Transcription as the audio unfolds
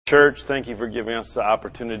church, thank you for giving us the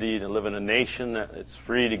opportunity to live in a nation that it's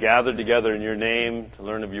free to gather together in your name, to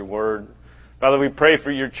learn of your word. Father, we pray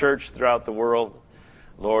for your church throughout the world.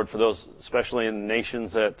 Lord, for those, especially in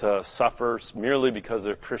nations that suffer merely because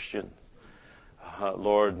they're Christian.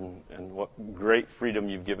 Lord, and what great freedom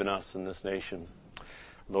you've given us in this nation.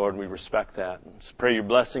 Lord, we respect that. Just pray your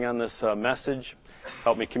blessing on this message.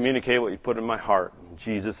 Help me communicate what you put in my heart. In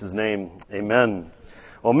Jesus' name, amen.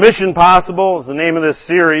 Well, Mission Possible is the name of this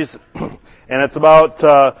series, and it's about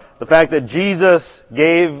the fact that Jesus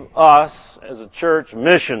gave us, as a church,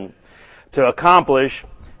 mission to accomplish,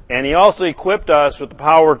 and He also equipped us with the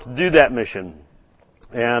power to do that mission.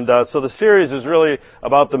 And so the series is really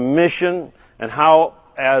about the mission and how,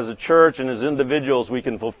 as a church and as individuals, we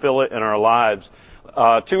can fulfill it in our lives.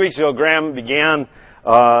 2 weeks ago, Graham began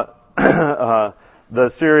the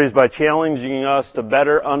series by challenging us to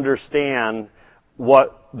better understand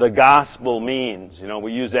what the gospel means. You know,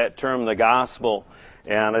 we use that term, the gospel,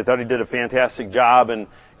 and I thought he did a fantastic job in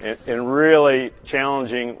really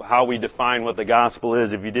challenging how we define what the gospel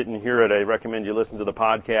is. If you didn't hear it, I recommend you listen to the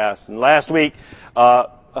podcast. And last week,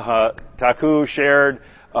 Kaku shared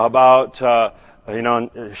about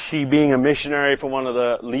she being a missionary for one of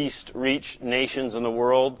the least reached nations in the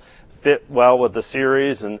world, fit well with the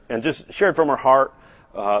series, and just shared from her heart,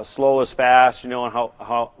 slow is fast, and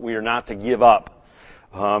how we are not to give up.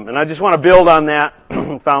 And I just want to build on that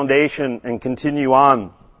foundation and continue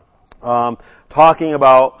on talking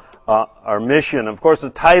about our mission. Of course, the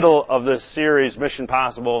title of this series, Mission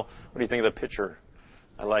Possible, what do you think of the picture?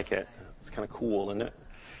 I like it. It's kind of cool, isn't it?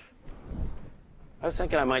 I was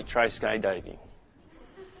thinking I might try skydiving.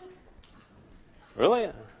 Really?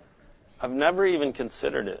 I've never even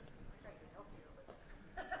considered it.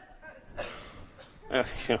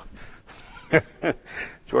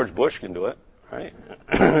 George Bush can do it, right?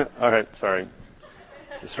 All right, sorry.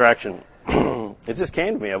 Distraction. It just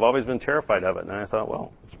came to me. I've always been terrified of it, and I thought,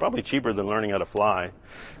 well, it's probably cheaper than learning how to fly.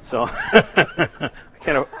 So I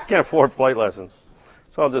can't afford flight lessons,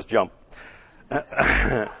 so I'll just jump.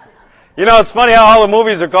 It's funny how all the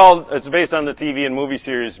movies are called, it's based on the TV and movie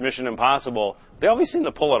series Mission Impossible. They always seem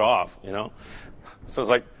to pull it off, So it's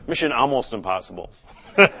like Mission Almost Impossible.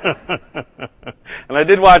 And I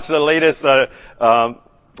did watch the latest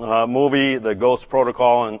movie, The Ghost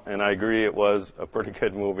Protocol, and I agree it was a pretty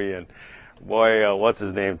good movie. And boy, what's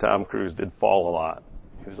his name? Tom Cruise did fall a lot.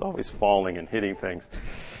 He was always falling and hitting things.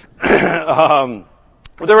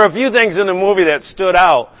 But there were a few things in the movie that stood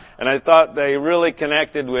out, and I thought they really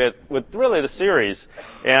connected with really the series.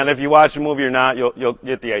 And if you watch the movie or not, you'll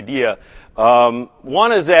get the idea.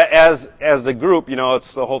 One is that as the group,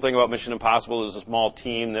 it's the whole thing about Mission Impossible is a small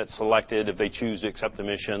team that's selected if they choose to accept the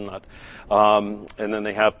mission, and then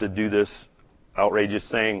they have to do this outrageous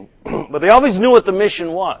thing. But they always knew what the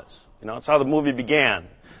mission was. It's how the movie began.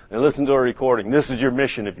 They listened to a recording. This is your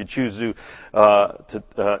mission if you choose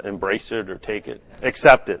to embrace it or take it,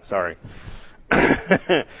 accept it. Sorry.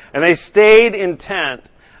 And they stayed intent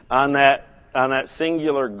on that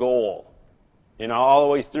singular goal. All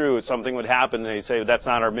the way through, something would happen, and they'd say, that's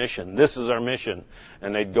not our mission. This is our mission.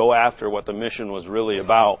 And they'd go after what the mission was really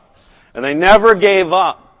about. And they never gave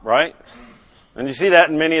up, right? And you see that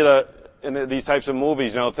in many of these types of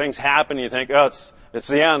movies. Things happen, and you think, oh, it's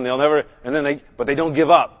the end. They'll never, but they don't give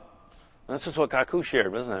up. And that's just what Kaku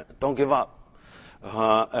shared, isn't it? Don't give up.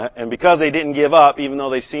 And because they didn't give up, even though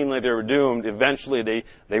they seemed like they were doomed, eventually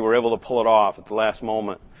they were able to pull it off at the last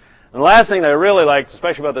moment. And the last thing that I really liked,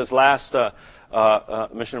 especially about this last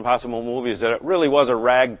Mission Impossible movie, is that it really was a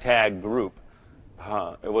ragtag group.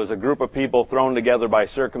 It was a group of people thrown together by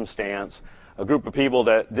circumstance, a group of people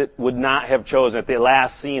that would not have chosen. At the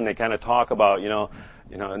last scene, they kind of talk about,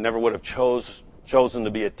 never would have chosen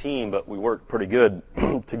to be a team, but we worked pretty good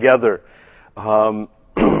together. And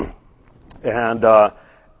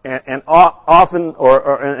often,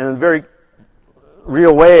 or in a very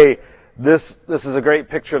real way, this is a great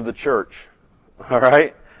picture of the church. All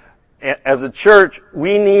right? As a church,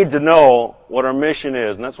 we need to know what our mission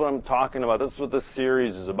is, and that's what I'm talking about. This is what this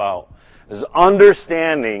series is about, is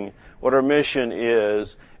understanding what our mission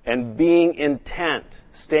is and being intent,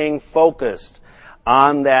 staying focused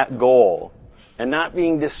on that goal, and not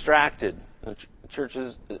being distracted.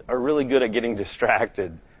 Churches are really good at getting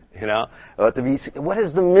distracted, what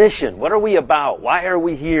is the mission? What are we about? Why are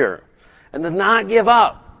we here? And to not give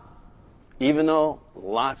up, even though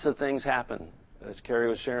lots of things happen. As Carrie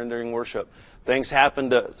was sharing during worship, things happen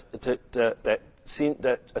that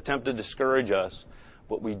attempt to discourage us,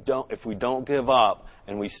 but if we don't give up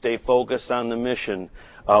and we stay focused on the mission,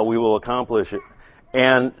 we will accomplish it.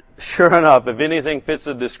 And sure enough, if anything fits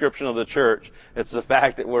the description of the church, it's the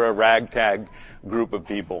fact that we're a ragtag group of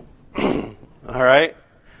people. All right?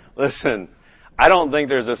 Listen, I don't think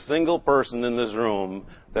there's a single person in this room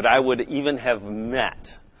that I would even have met,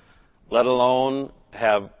 let alone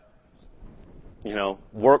have,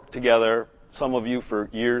 worked together, some of you for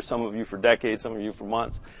years, some of you for decades, some of you for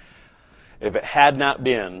months, if it had not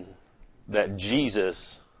been that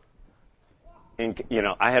Jesus,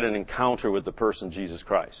 I had an encounter with the person Jesus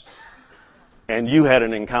Christ. And you had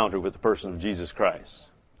an encounter with the person of Jesus Christ.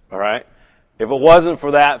 All right? If it wasn't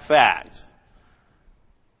for that fact,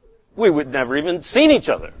 we would never even seen each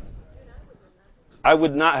other. I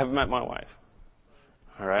would not have met my wife.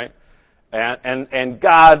 All right? And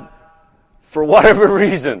God, for whatever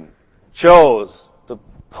reason, chose to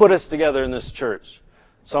put us together in this church.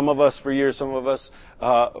 Some of us for years, some of us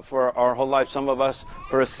for our whole life, some of us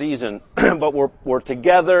for a season. But we're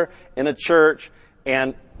together in a church,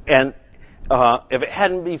 and if it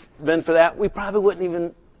hadn't been for that, we probably wouldn't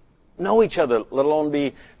even know each other, let alone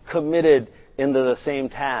be committed into the same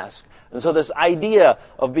task. And so this idea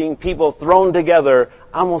of being people thrown together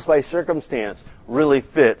almost by circumstance really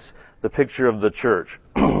fits the picture of the church.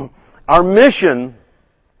 Our mission,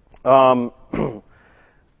 and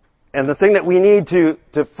the thing that we need to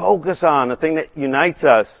focus on, the thing that unites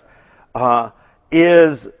us,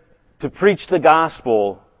 is to preach the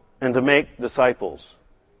gospel and to make disciples.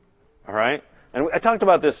 All right? And I talked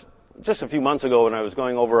about this just a few months ago when I was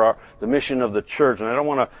going over the mission of the church, and I don't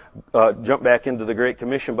want to jump back into the Great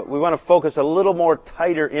Commission, but we want to focus a little more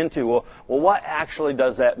tighter into, well, what actually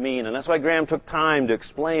does that mean? And that's why Graham took time to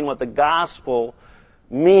explain what the gospel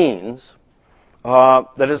means, that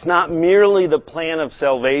it's not merely the plan of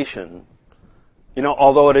salvation,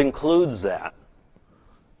 although it includes that.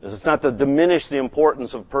 It's not to diminish the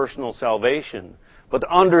importance of personal salvation, but to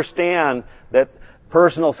understand that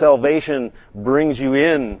personal salvation brings you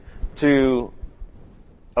in to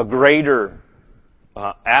a greater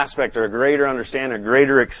aspect or a greater understanding, a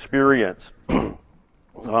greater experience.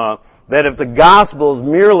 That if the gospel is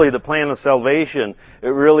merely the plan of salvation, it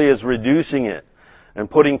really is reducing it and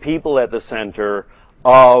putting people at the center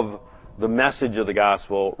of the message of the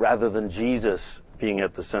gospel rather than Jesus being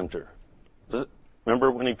at the center.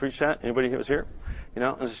 Remember when he preached that? Anybody who was here?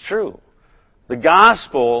 It's true. The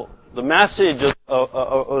gospel, the message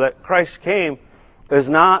that Christ came, is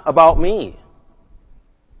not about me.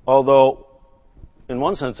 Although, in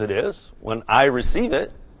one sense it is, when I receive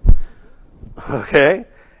it. Okay?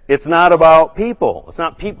 It's not about people. It's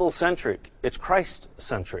not people-centric. It's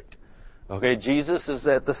Christ-centric. Okay? Jesus is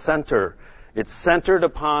at the center. It's centered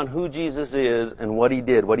upon who Jesus is and what He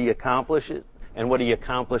did, what He accomplished, and what He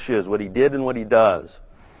accomplishes, what He did and what He does.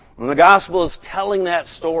 And the gospel is telling that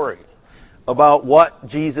story about what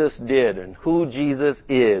Jesus did and who Jesus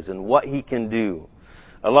is and what He can do.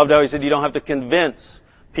 I loved how he said you don't have to convince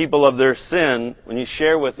people of their sin when you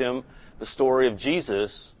share with them the story of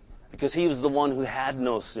Jesus, because He was the one who had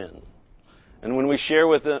no sin. And when we share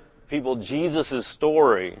with people Jesus'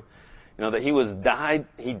 story, that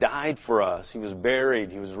He died for us, He was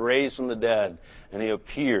buried, He was raised from the dead, and He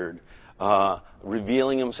appeared,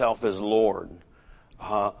 revealing Himself as Lord.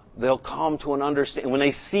 They'll come to an understanding. When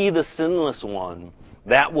they see the sinless one,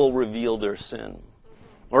 that will reveal their sin.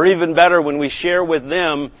 Or even better, when we share with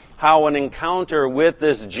them how an encounter with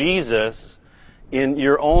this Jesus in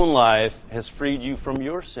your own life has freed you from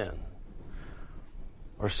your sin.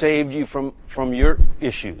 Or saved you from your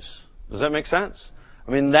issues. Does that make sense?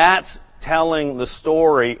 I mean, that's telling the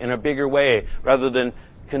story in a bigger way rather than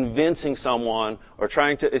convincing someone or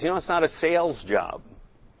trying to... it's not a sales job.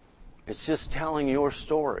 It's just telling your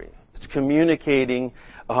story. It's communicating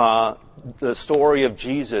the story of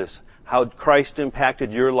Jesus, how Christ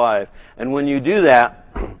impacted your life. And when you do that,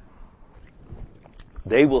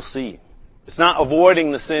 they will see. It's not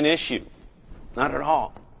avoiding the sin issue. Not at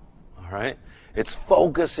all. All right? It's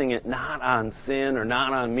focusing it not on sin or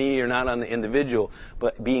not on me or not on the individual,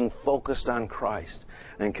 but being focused on Christ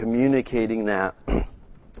and communicating that.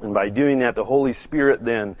 And by doing that, the Holy Spirit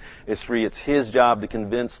then is free. It's His job to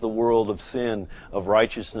convince the world of sin, of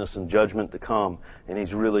righteousness and judgment to come. And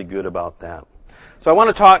He's really good about that. So I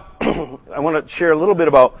want to share a little bit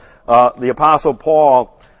about the Apostle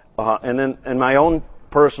Paul, and my own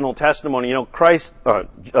personal testimony.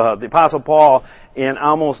 The Apostle Paul, in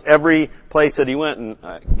almost every place that he went, and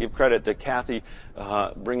I give credit to Kathy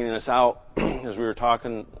bringing this out as we were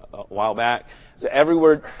talking a while back. So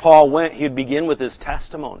everywhere Paul went, he'd begin with his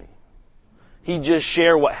testimony. He'd just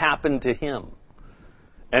share what happened to him.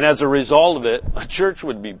 And as a result of it, a church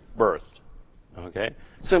would be birthed. Okay?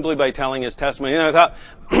 simply by telling his testimony. And I thought,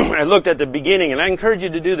 I looked at the beginning, and I encourage you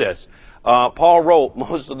to do this. Paul wrote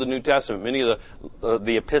most of the New Testament, many of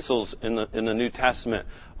the epistles in the New Testament,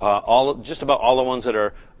 just about all the ones that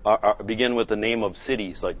are begin with the name of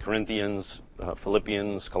cities, like Corinthians,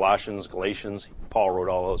 Philippians, Colossians, Galatians. Paul wrote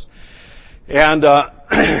all those. And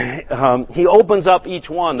he opens up each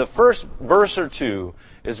one. The first verse or two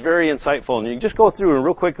is very insightful. And you can just go through and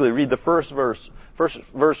real quickly read the first verse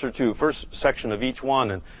or two, first section of each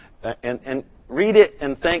one, and read it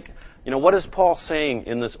and think, what is Paul saying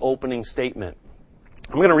in this opening statement?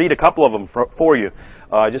 I'm going to read a couple of them for you.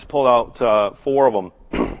 I just pulled out 4 of them.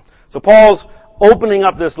 So Paul's opening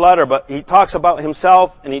up this letter, but he talks about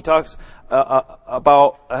himself, and he talks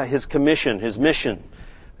about his commission, his mission.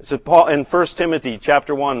 So Paul in 1 Timothy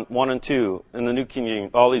chapter 1 and 2 in the New King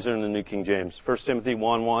James, all these are in the New King James. 1 Timothy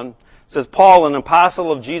 1:1 says, Paul, an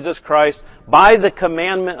apostle of Jesus Christ, by the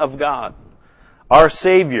commandment of God, our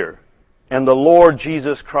Savior, and the Lord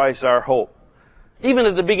Jesus Christ, our hope. Even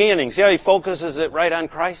at the beginning, see how he focuses it right on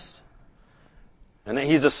Christ? And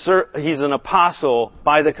he's an apostle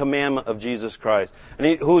by the commandment of Jesus Christ.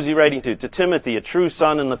 And who is he writing to? To Timothy, a true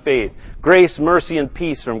son in the faith. Grace, mercy, and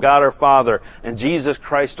peace from God our Father and Jesus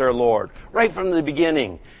Christ our Lord. Right from the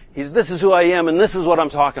beginning, this is who I am, and this is what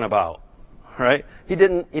I'm talking about. Right? He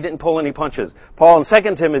didn't pull any punches. Paul in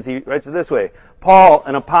 2 Timothy writes it this way: Paul,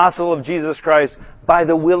 an apostle of Jesus Christ, by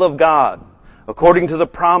the will of God, according to the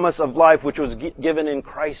promise of life which was given in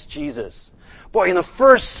Christ Jesus. Boy, in the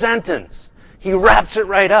first sentence, he wraps it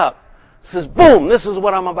right up. Says, boom, this is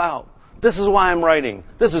what I'm about. This is why I'm writing.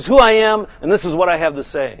 This is who I am, and this is what I have to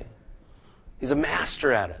say. He's a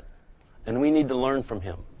master at it. And we need to learn from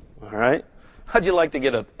him. All right? How'd you like to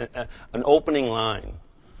get an opening line,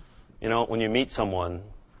 when you meet someone,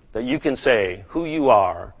 that you can say who you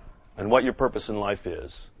are and what your purpose in life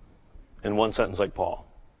is in one sentence like Paul?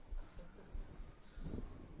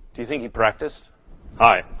 Do you think he practiced?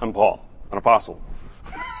 Hi, I'm Paul, an apostle.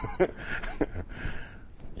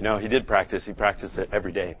 He did practice. He practiced it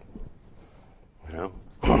every day.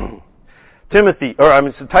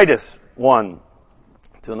 Titus 1,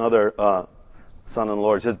 to another son in the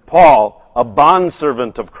Lord, says, Paul, a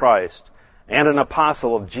bondservant of Christ and an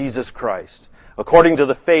apostle of Jesus Christ, according to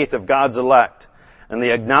the faith of God's elect and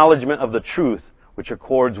the acknowledgement of the truth which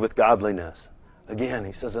accords with godliness. Again,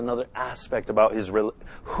 he says another aspect about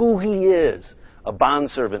who he is. A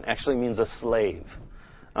bondservant actually means a slave.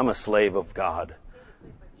 I'm a slave of God.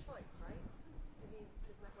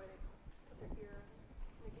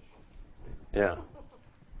 Yeah.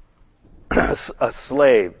 A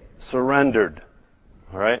slave, surrendered.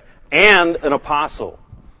 All right? And an apostle.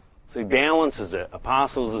 So he balances it.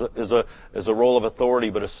 Apostle is a role of authority,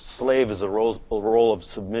 but a slave is a role of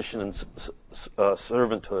submission and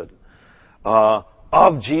servanthood.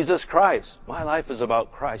 Of Jesus Christ. My life is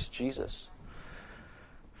about Christ Jesus.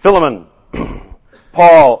 Philemon,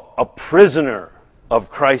 Paul, a prisoner of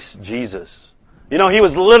Christ Jesus. He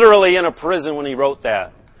was literally in a prison when he wrote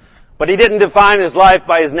that. But he didn't define his life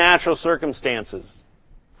by his natural circumstances.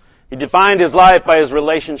 He defined his life by his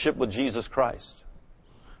relationship with Jesus Christ.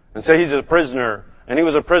 And so he's a prisoner, and he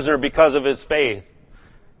was a prisoner because of his faith.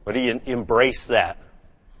 But he embraced that.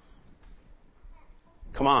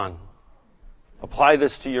 Come on. Apply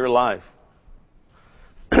this to your life.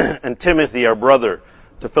 And Timothy, our brother,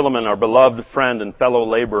 to Philemon, our beloved friend and fellow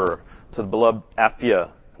laborer, to the beloved Apphia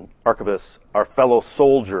and Archippus, our fellow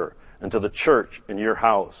soldier, and to the church in your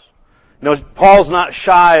house. Paul's not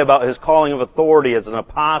shy about his calling of authority as an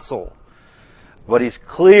apostle, but he's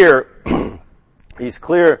clear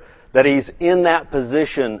that he's in that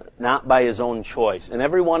position not by his own choice. And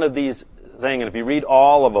every one of these things, and if you read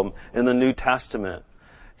all of them in the New Testament,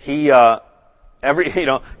 it's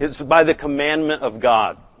by the commandment of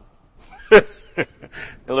God.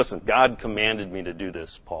 Now listen, God commanded me to do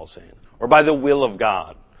this, Paul's saying. Or by the will of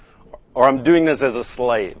God. Or I'm doing this as a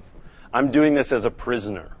slave. I'm doing this as a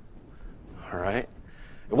prisoner. All right?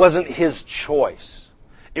 It wasn't his choice.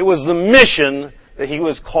 It was the mission that he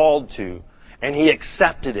was called to. And he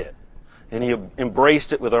accepted it. And he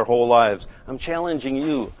embraced it with our whole lives. I'm challenging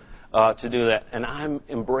you to do that. And I'm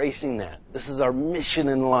embracing that. This is our mission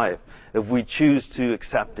in life if we choose to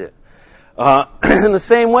accept it. In the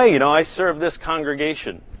same way, I serve this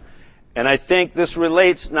congregation. And I think this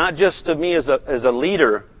relates not just to me as a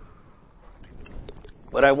leader,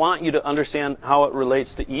 but I want you to understand how it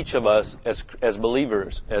relates to each of us as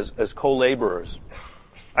believers, as co-laborers.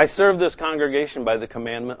 I serve this congregation by the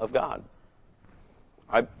commandment of God.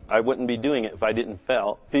 I wouldn't be doing it if I didn't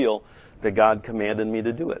feel that God commanded me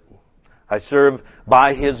to do it. I serve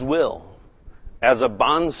by His will as a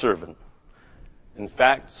bondservant. In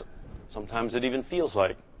fact, sometimes it even feels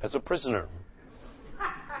like as a prisoner.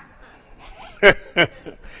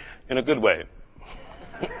 In a good way.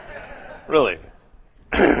 Really.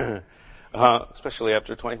 Especially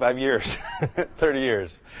after 25 years, 30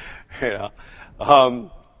 years. But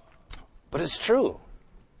it's true.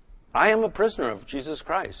 I am a prisoner of Jesus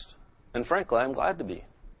Christ. And frankly, I'm glad to be.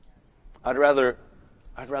 I'd rather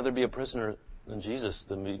be a prisoner than Jesus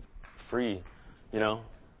than be free,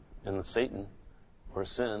 in Satan or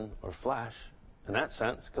sin or flesh in that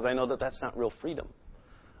sense, because I know that that's not real freedom.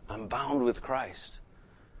 I'm bound with Christ.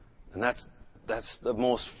 And that's the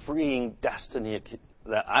most freeing destiny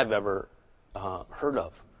that I've ever heard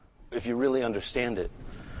of, if you really understand it.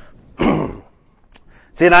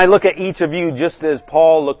 See, and I look at each of you just as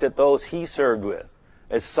Paul looked at those he served with,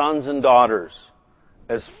 as sons and daughters,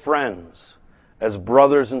 as friends, as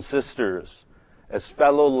brothers and sisters, as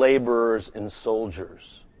fellow laborers and soldiers.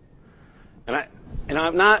 And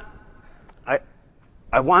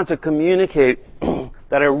I want to communicate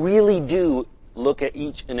that I really do look at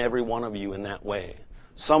each and every one of you in that way.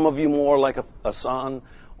 Some of you more like a son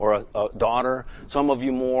or a daughter. Some of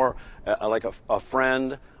you more like a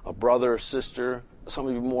friend, a brother or sister. Some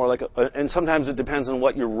of you more like and sometimes it depends on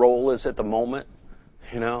what your role is at the moment,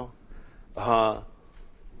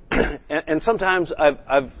 And sometimes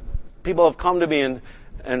people have come to me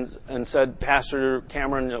and said, Pastor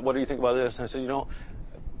Cameron, what do you think about this? And I said,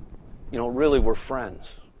 really we're friends.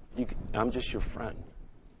 I'm just your friend.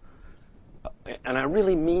 And I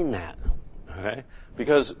really mean that, okay?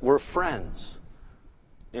 Because we're friends.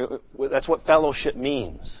 That's what fellowship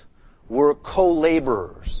means. We're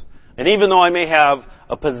co-laborers. And even though I may have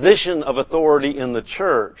a position of authority in the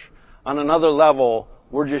church, on another level,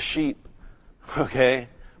 we're just sheep, okay?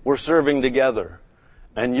 We're serving together.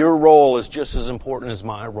 And your role is just as important as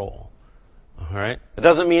my role, all right? It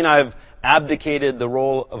doesn't mean I've abdicated the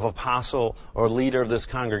role of apostle or leader of this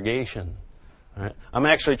congregation. Right? I'm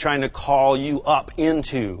actually trying to call you up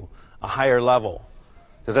into a higher level.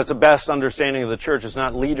 Because that's the best understanding of the church. It's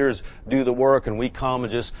not leaders do the work and we come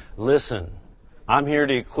and just listen. I'm here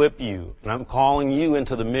to equip you. And I'm calling you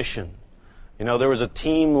into the mission. There was a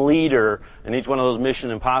team leader in each one of those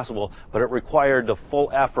Mission Impossible, but it required the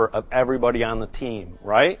full effort of everybody on the team,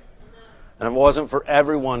 right? And if it wasn't for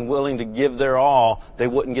everyone willing to give their all, they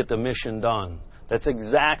wouldn't get the mission done. That's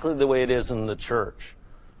exactly the way it is in the church.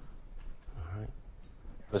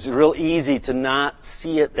 It's real easy to not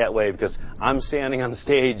see it that way because I'm standing on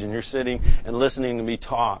stage and you're sitting and listening to me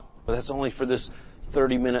talk. But that's only for this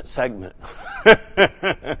 30-minute segment.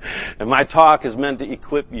 And my talk is meant to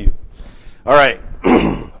equip you. All right.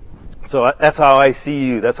 So that's how I see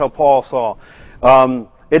you. That's how Paul saw.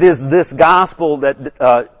 It is this gospel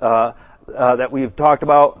that we've talked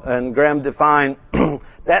about and Graham defined.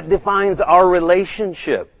 That defines our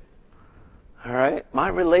relationship. All right? My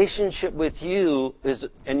relationship with you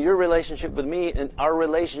and your relationship with me and our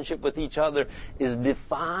relationship with each other is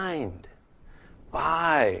defined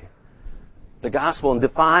by the gospel and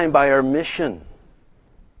defined by our mission.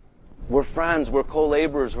 We're friends, we're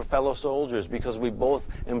co-laborers, we're fellow soldiers because we both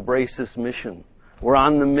embrace this mission. We're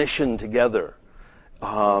on the mission together.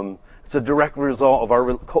 It's a direct result of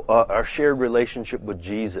our shared relationship with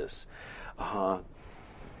Jesus.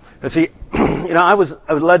 See, I was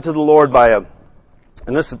led to the Lord by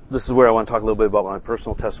and this is where I want to talk a little bit about my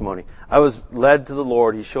personal testimony. I was led to the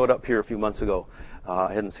Lord. He showed up here a few months ago.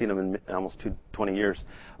 I hadn't seen him in almost 20 years.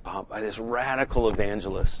 By this radical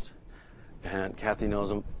evangelist, and Kathy knows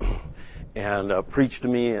him, and preached to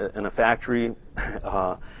me in a factory,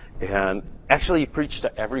 and actually he preached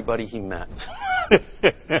to everybody he met.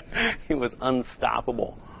 He was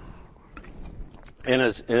unstoppable. And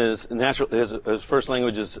his first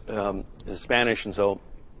language is Spanish, and so,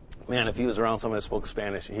 man, if he was around somebody that spoke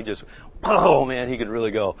Spanish, he just, he could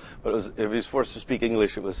really go. But if he was forced to speak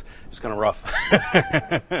English, it was kind of rough.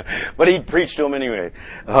 But he preached to him anyway.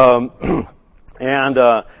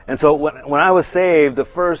 And so when I was saved, the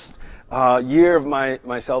first year of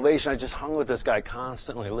my salvation, I just hung with this guy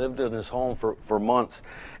constantly. Lived in his home for months.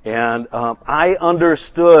 And I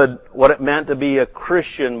understood what it meant to be a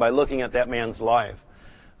Christian by looking at that man's life.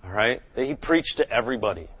 All right? He preached to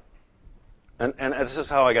everybody. And this is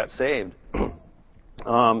how I got saved.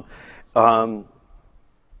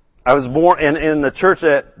 I was born in the church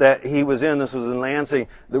that he was in. This was in Lansing.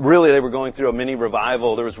 Really, they were going through a mini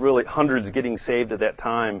revival. There was really hundreds getting saved at that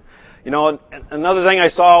time. And another thing I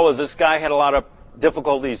saw was this guy had a lot of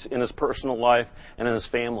difficulties in his personal life and in his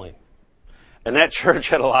family. And that church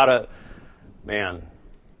had a lot of,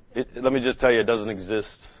 let me just tell you, it doesn't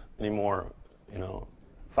exist anymore.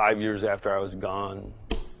 5 years after I was gone,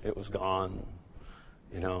 it was gone.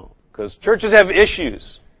 Because churches have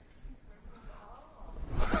issues.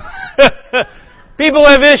 People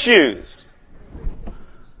have issues.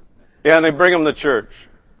 Yeah, and they bring them to church.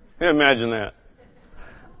 Can you imagine that?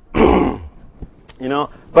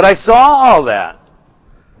 But I saw all that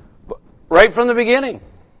right from the beginning.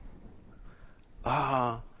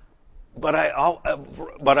 But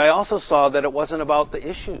I also saw that it wasn't about the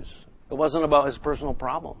issues. It wasn't about his personal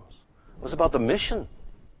problems. It was about the mission.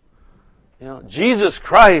 Jesus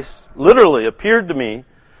Christ literally appeared to me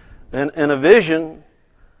in a vision,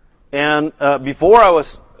 and before I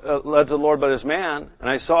was led to the Lord by this man, and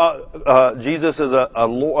I saw Jesus as a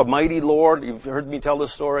mighty Lord. You've heard me tell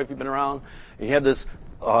this story if you've been around. He had this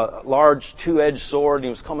large two-edged sword, and he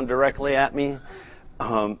was coming directly at me.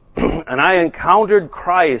 And I encountered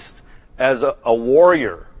Christ as a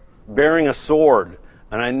warrior bearing a sword,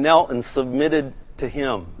 and I knelt and submitted to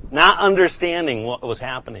him, not understanding what was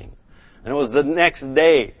happening. And it was the next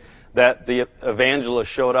day that the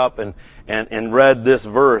evangelist showed up and read this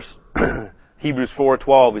verse, Hebrews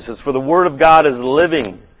 4:12. He says, "For the word of God is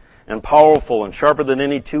living and powerful and sharper than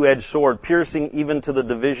any two-edged sword, piercing even to the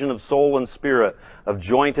division of soul and spirit, of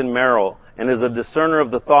joint and marrow, and is a discerner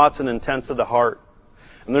of the thoughts and intents of the heart.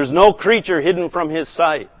 And there's no creature hidden from his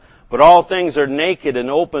sight, but all things are naked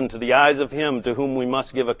and open to the eyes of him to whom we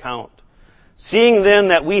must give account. Seeing then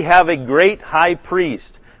that we have a great high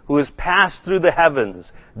priest who has passed through the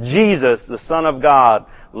heavens, Jesus, the Son of God,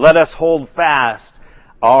 let us hold fast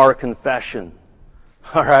our confession."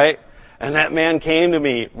 All right? And that man came to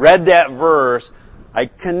me, read that verse. I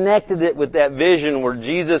connected it with that vision where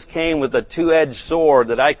Jesus came with a two-edged sword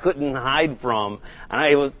that I couldn't hide from. And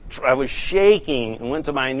I was shaking and went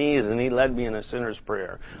to my knees, and he led me in a sinner's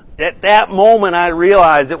prayer. At that moment, I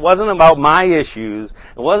realized it wasn't about my issues.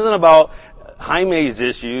 It wasn't about Jaime's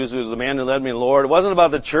issues, who was the man who led me to the Lord. It wasn't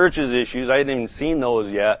about the church's issues. I hadn't even seen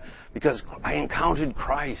those yet, because I encountered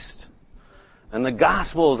Christ. And the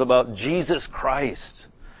gospel is about Jesus Christ.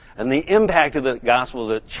 And the impact of the gospel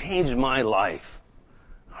is it changed my life.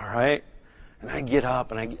 All right? And I get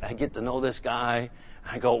up and I get to know this guy.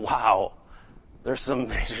 I go, wow, there's some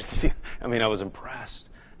major things. I was impressed.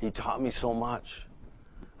 He taught me so much.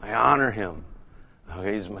 I honor him.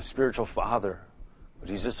 Okay, he's my spiritual father, but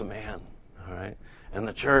he's just a man. All right? And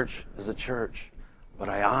the church is a church, but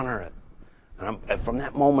I honor it. And from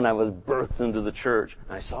that moment, I was birthed into the church.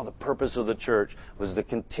 And I saw the purpose of the church was to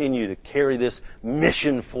continue to carry this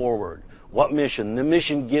mission forward. What mission? The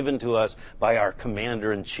mission given to us by our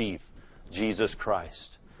commander-in-chief, Jesus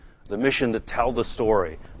Christ. The mission to tell the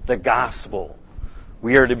story, the gospel.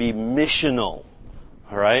 We are to be missional.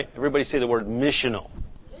 All right? Everybody say the word missional.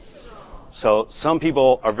 So some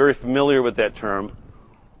people are very familiar with that term.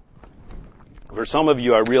 For some of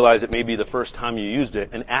you, I realize it may be the first time you used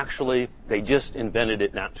it, and actually, they just invented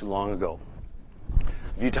it not too long ago.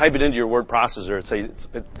 If you type it into your word processor,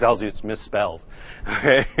 it tells you it's misspelled.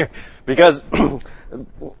 Okay? Because,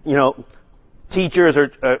 teachers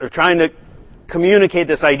are trying to communicate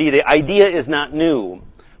this idea. The idea is not new.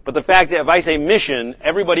 But the fact that if I say mission,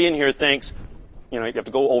 everybody in here thinks, you have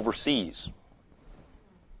to go overseas.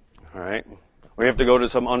 All right? Or you have to go to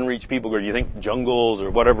some unreached people where you think jungles or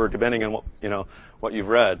whatever, depending on what you've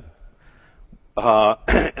read.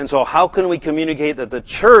 And so how can we communicate that the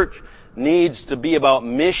church needs to be about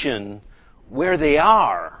mission where they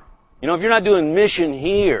are? If you're not doing mission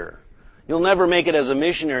here, you'll never make it as a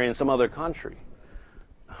missionary in some other country.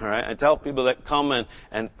 All right? I tell people that come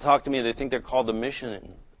and talk to me, they think they're called to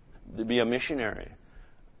be a missionary.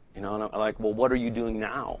 And I'm like, well, what are you doing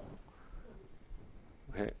now?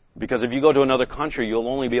 Okay. Because if you go to another country, you'll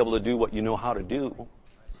only be able to do what you know how to do.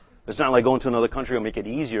 It's not like going to another country will make it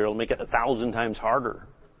easier. It'll make it 1,000 times harder.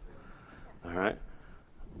 All right?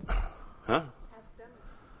 Huh? Ask Dennis.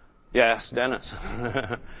 Yeah, ask Dennis.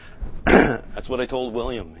 That's what I told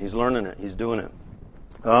William. He's learning it. He's doing it.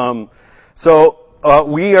 So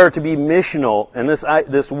we are to be missional. And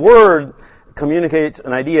this word communicates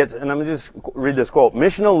an idea. And I'm going to just read this quote.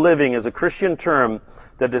 Missional living is a Christian term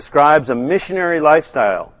that describes a missionary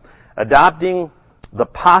lifestyle, adopting the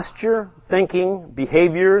posture, thinking,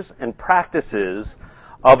 behaviors, and practices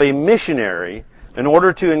of a missionary in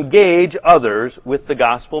order to engage others with the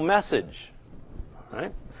gospel message.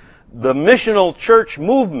 Right? The missional church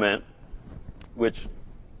movement, which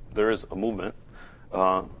there is a movement,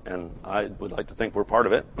 and I would like to think we're part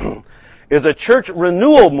of it, is a church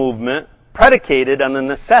renewal movement predicated on the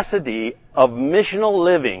necessity of missional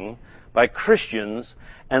living by Christians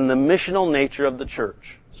and the missional nature of the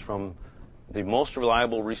church. It's from the most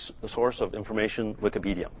reliable source of information,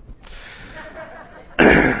 Wikipedia.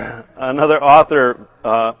 Another author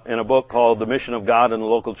in a book called The Mission of God in the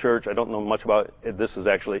Local Church, I don't know much about it. This is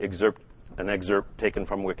actually an excerpt taken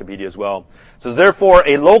from Wikipedia as well. It says, therefore,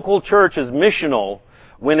 a local church is missional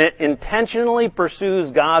when it intentionally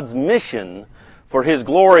pursues God's mission for His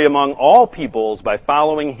glory among all peoples by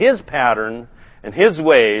following His pattern and His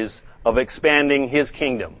ways of expanding His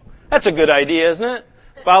kingdom. That's a good idea, isn't it?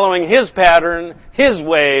 Following His pattern, His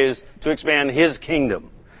ways to expand His kingdom.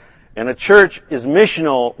 And a church is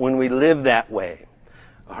missional when we live that way.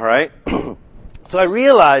 All right? So I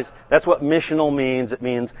realize that's what missional means. It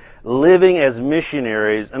means living as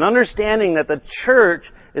missionaries and understanding that the church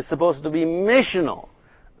is supposed to be missional.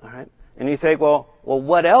 All right? And you think, well,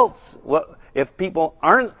 what else? If people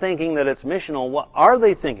aren't thinking that it's missional, what are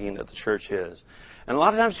they thinking that the church is? And a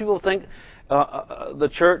lot of times people think the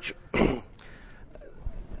church...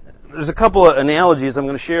 There's a couple of analogies I'm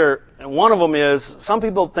going to share, and one of them is some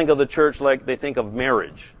people think of the church like they think of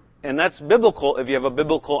marriage. And that's biblical if you have a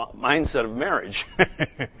biblical mindset of marriage.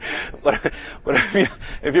 but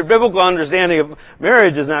if your biblical understanding of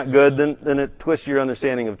marriage is not good, then it twists your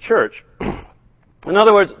understanding of church. In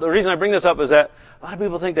other words, the reason I bring this up is that a lot of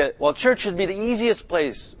people think that, well, church should be the easiest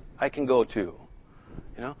place I can go to. You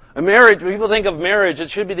know, a marriage, when people think of marriage,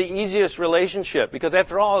 it should be the easiest relationship because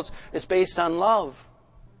after all, it's based on love.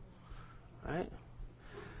 Right?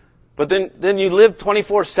 But then you live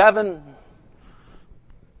 24/7,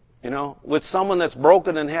 you know, with someone that's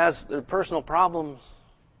broken and has their personal problems.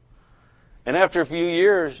 And after a few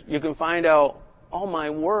years, you can find out, oh my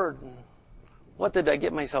word, what did I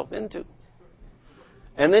get myself into?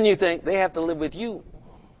 And then you think they have to live with you,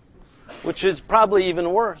 which is probably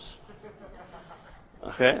even worse.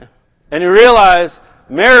 Okay? And you realize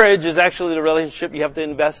marriage is actually the relationship you have to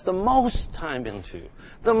invest the most time into,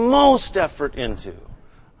 the most effort into.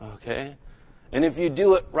 Okay? And if you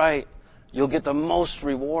do it right, you'll get the most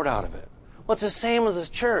reward out of it. Well, it's the same as the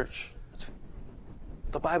church.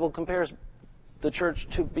 The Bible compares the church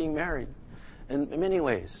to being married in many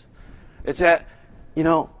ways. It's that, you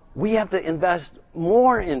know, we have to invest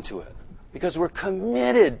more into it because we're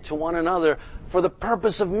committed to one another for the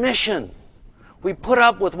purpose of mission. We put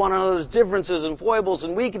up with one another's differences and foibles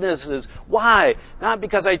and weaknesses. Why? Not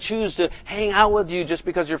because I choose to hang out with you just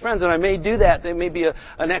because you're friends. And I may do that. There may be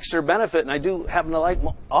an extra benefit. And I do happen to like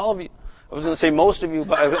all of you. I was going to say most of you,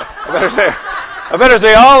 but I better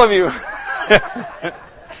say all of you.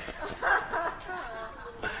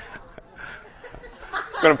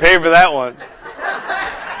 I'm going to pay for that one.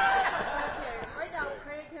 Right now,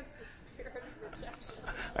 pray against the spirit of rejection.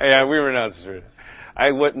 Yeah, we renounce the spirit.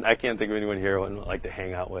 I can't think of anyone here I wouldn't like to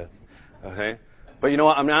hang out with. Okay? But you know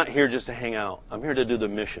what? I'm not here just to hang out. I'm here to do the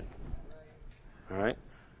mission. All right?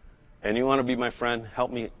 And you want to be my friend? Help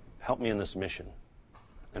me in this mission.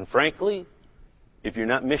 And frankly, if you're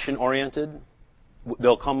not mission oriented,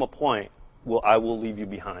 there'll come a point where I will leave you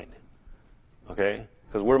behind. Okay?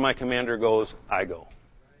 Because where my commander goes, I go.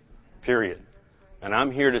 Period. And I'm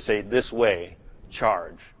here to say this way,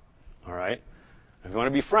 charge. All right? If you want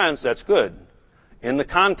to be friends, that's good. In the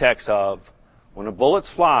context of, when the bullets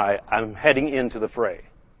fly, I'm heading into the fray.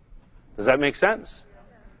 Does that make sense?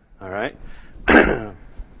 All right? And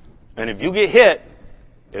if you get hit,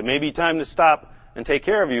 it may be time to stop and take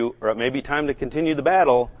care of you, or it may be time to continue the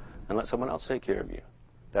battle and let someone else take care of you.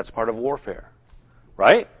 That's part of warfare.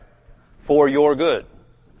 Right? For your good.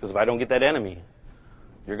 Because if I don't get that enemy,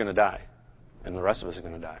 you're going to die. And the rest of us are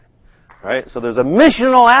going to die. Right? So there's a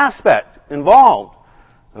missional aspect involved.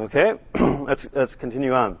 Okay? Let's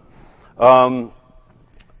continue on.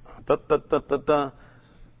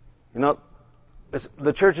 You know,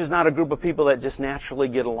 the church is not a group of people that just naturally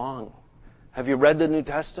get along. Have you read the New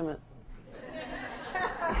Testament?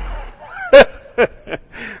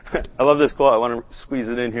 I love this quote. I want to squeeze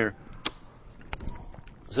it in here.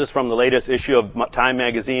 This is from the latest issue of Time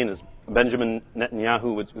magazine. It's Benjamin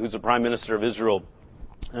Netanyahu, who's the Prime Minister of Israel.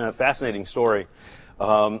 Fascinating story.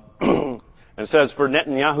 And it says, for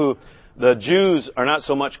Netanyahu, the Jews are not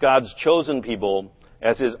so much God's chosen people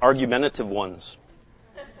as His argumentative ones.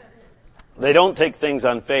 They don't take things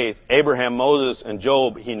on faith. Abraham, Moses, and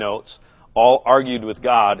Job, he notes, all argued with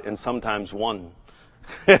God and sometimes won.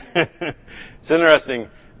 It's interesting.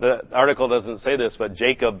 The article doesn't say this, but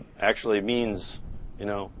Jacob actually means,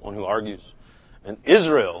 one who argues. And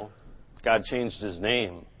Israel, God changed his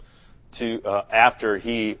name to after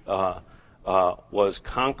he was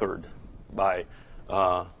conquered by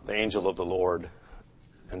the angel of the Lord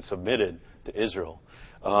and submitted to Israel.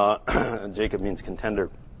 And Jacob means contender.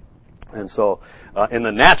 And so in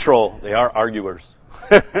the natural, they are arguers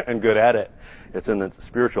and good at it. It's in the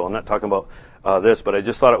spiritual. I'm not talking about this, but I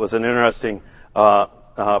just thought it was an interesting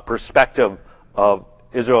perspective of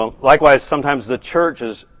Israel. Likewise, sometimes the church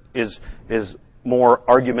is more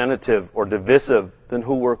argumentative or divisive than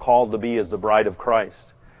who we're called to be as the bride of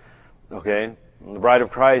Christ. Okay? And the bride of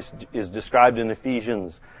Christ is described in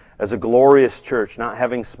Ephesians as a glorious church, not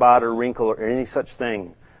having spot or wrinkle or any such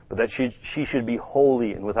thing, but that she should be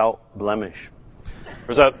holy and without blemish.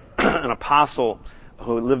 There's an apostle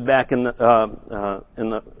who lived back in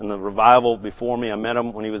the revival before me. I met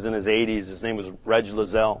him when he was in his 80s. His name was Reg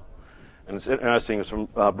Lizelle. And it's interesting. He was from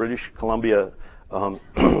British Columbia.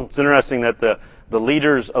 It's interesting that the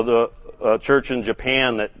leaders of the church in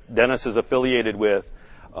Japan that Dennis is affiliated with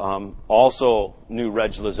also knew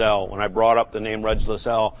Reg Lizelle. When I brought up the name Reg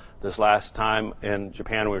Lizelle this last time in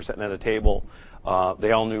Japan, we were sitting at a table.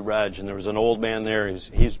 They all knew Reg, and there was an old man there.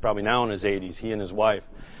 He's probably now in his 80s. He and his wife,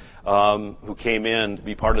 who came in to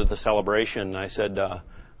be part of the celebration. And I said,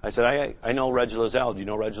 I know Reg Lizelle. Do you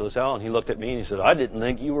know Reg Lizelle? And he looked at me and he said, I didn't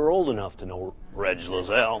think you were old enough to know Reg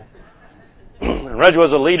Lizelle. And Reg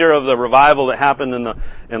was a leader of the revival that happened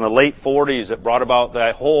in the late 40s that brought about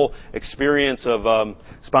that whole experience of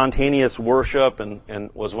spontaneous worship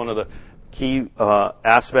and was one of the key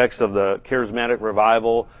aspects of the charismatic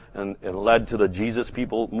revival and led to the Jesus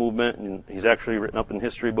People movement. And he's actually written up in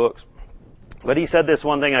history books. But he said this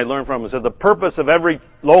one thing I learned from him. He said, the purpose of every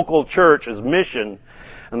local church is mission,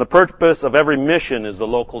 and the purpose of every mission is the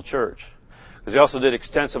local church. Because he also did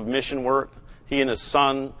extensive mission work. He and his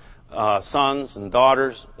sons and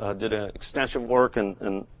daughters did extensive work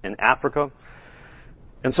in Africa.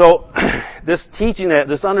 And so this teaching,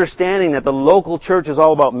 this understanding that the local church is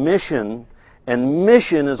all about mission, and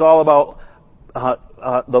mission is all about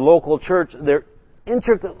the local church, they're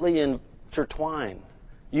intricately intertwined.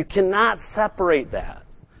 You cannot separate that.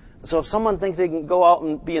 So if someone thinks they can go out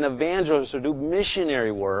and be an evangelist or do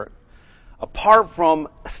missionary work, apart from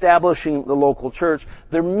establishing the local church,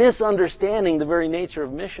 they're misunderstanding the very nature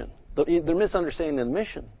of mission. They're misunderstanding the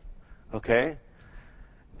mission. Okay?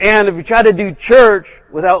 And if you try to do church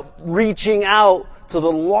without reaching out to the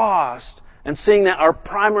lost and seeing that our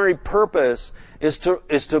primary purpose is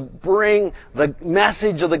to bring the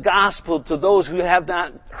message of the gospel to those who have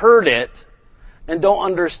not heard it and don't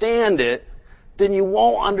understand it, then you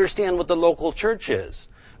won't understand what the local church is.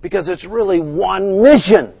 Because it's really one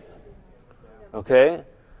mission. Okay?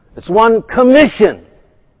 It's one commission.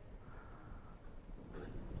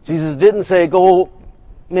 Jesus didn't say, go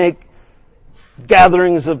make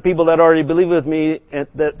gatherings of people that already believe with me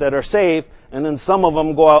that are safe, and then some of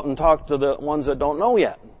them go out and talk to the ones that don't know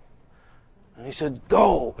yet. And he said,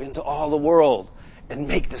 go into all the world and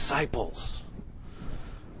make disciples.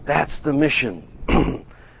 That's the mission.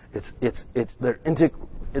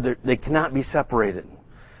 They cannot be separated.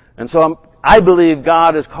 And so I believe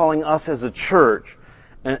God is calling us as a church,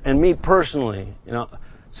 and me personally,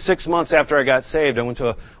 6 months after I got saved, I went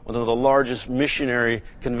to one of the largest missionary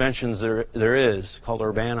conventions there is, called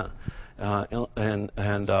Urbana,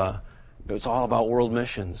 and it was all about world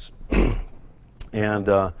missions. And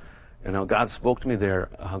God spoke to me there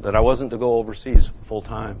that I wasn't to go overseas full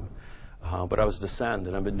time, but I was to send,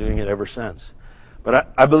 and I've been doing it ever since.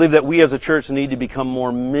 But I believe that we as a church need to become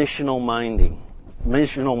more missional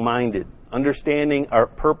minded, understanding our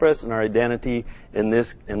purpose and our identity in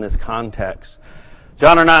this context.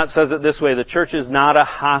 John Arnott says it this way: the church is not a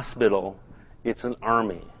hospital, it's an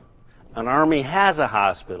army. An army has a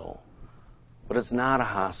hospital, but it's not a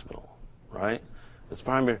hospital, right? It's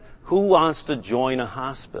primary. Who wants to join a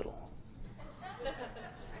hospital?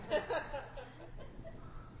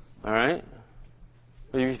 All right?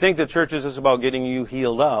 If you think the church is just about getting you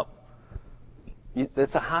healed up,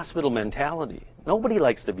 that's a hospital mentality. Nobody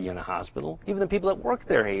likes to be in a hospital. Even the people that work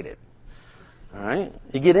there hate it. All right?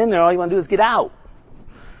 You get in there, all you want to do is get out.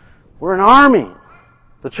 We're an army.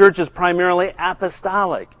 The church is primarily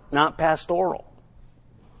apostolic, not pastoral.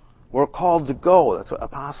 We're called to go. That's what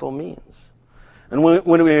apostle means. And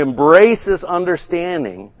when we embrace this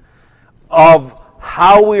understanding of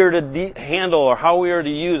how we are to handle, or how we are to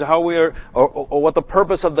use, or what the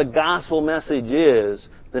purpose of the gospel message is,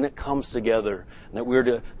 then it comes together. And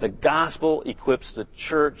that the gospel equips the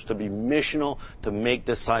church to be missional, to make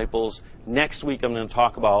disciples. Next week I'm going to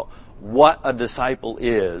talk about what a disciple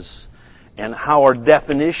is, and how our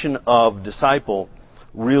definition of disciple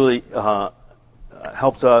really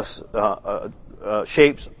helps us,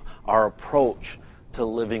 shapes our approach to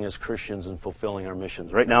living as Christians and fulfilling our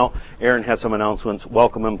missions. Right now, Aaron has some announcements.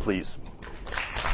 Welcome him, please.